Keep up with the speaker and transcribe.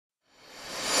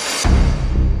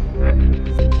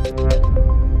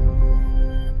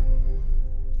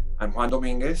I'm Juan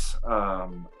Dominguez.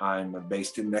 I'm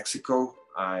based in Mexico.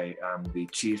 I am the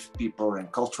Chief People and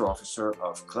Culture Officer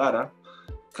of Clara.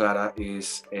 Clara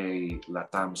is a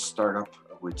LATAM startup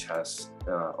which has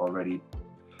already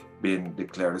been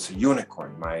declared as a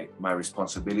unicorn. My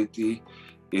responsibility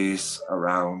is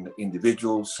around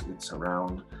individuals, it's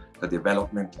around the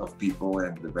development of people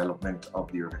and development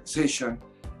of the organization.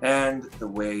 And the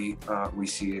way we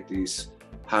see it is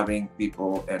having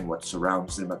people and what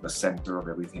surrounds them at the center of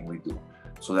everything we do.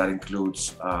 So that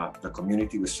includes the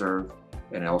community we serve,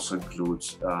 and it also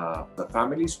includes the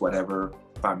families, whatever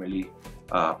family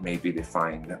may be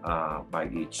defined by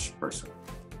each person.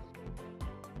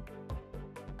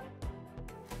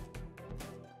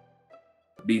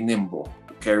 Be nimble,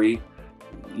 carry.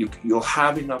 You'll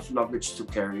have enough luggage to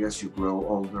carry as you grow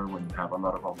older when you have a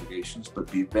lot of obligations, but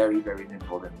be very, very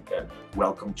nimble and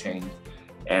welcome change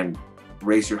and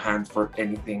raise your hand for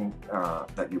anything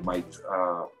that you might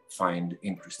find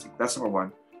interesting. That's number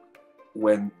one.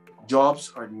 When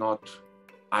jobs are not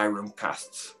iron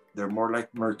casts, they're more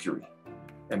like mercury.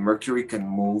 And mercury can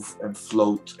move and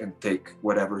float and take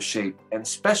whatever shape, and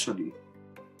especially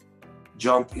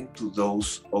jump into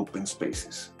those open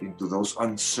spaces, into those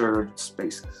unserved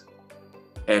spaces.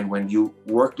 And when you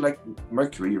work like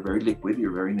mercury, you're very liquid,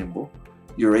 you're very nimble,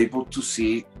 you're able to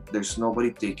see there's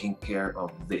nobody taking care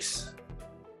of this.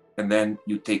 And then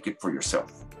you take it for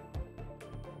yourself.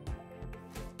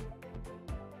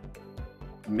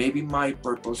 Maybe my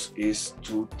purpose is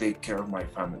to take care of my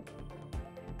family.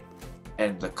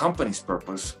 And the company's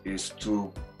purpose is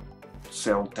to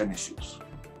sell tennis shoes.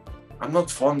 I'm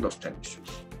not fond of tennis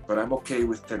shoes, but I'm okay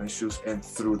with tennis shoes. And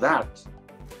through that,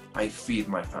 I feed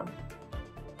my family.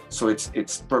 So it's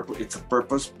a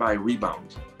purpose by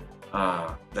rebound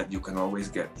that you can always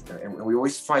get. And we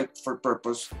always fight for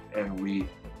purpose, and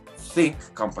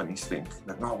companies think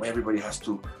that no, everybody has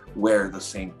to wear the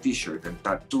same t-shirt and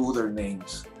tattoo their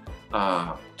names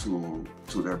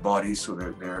to their bodies, so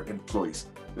their employees.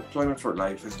 Employment for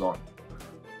life is gone.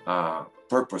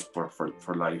 Purpose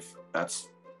for life, that's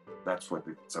what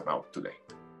it's about today.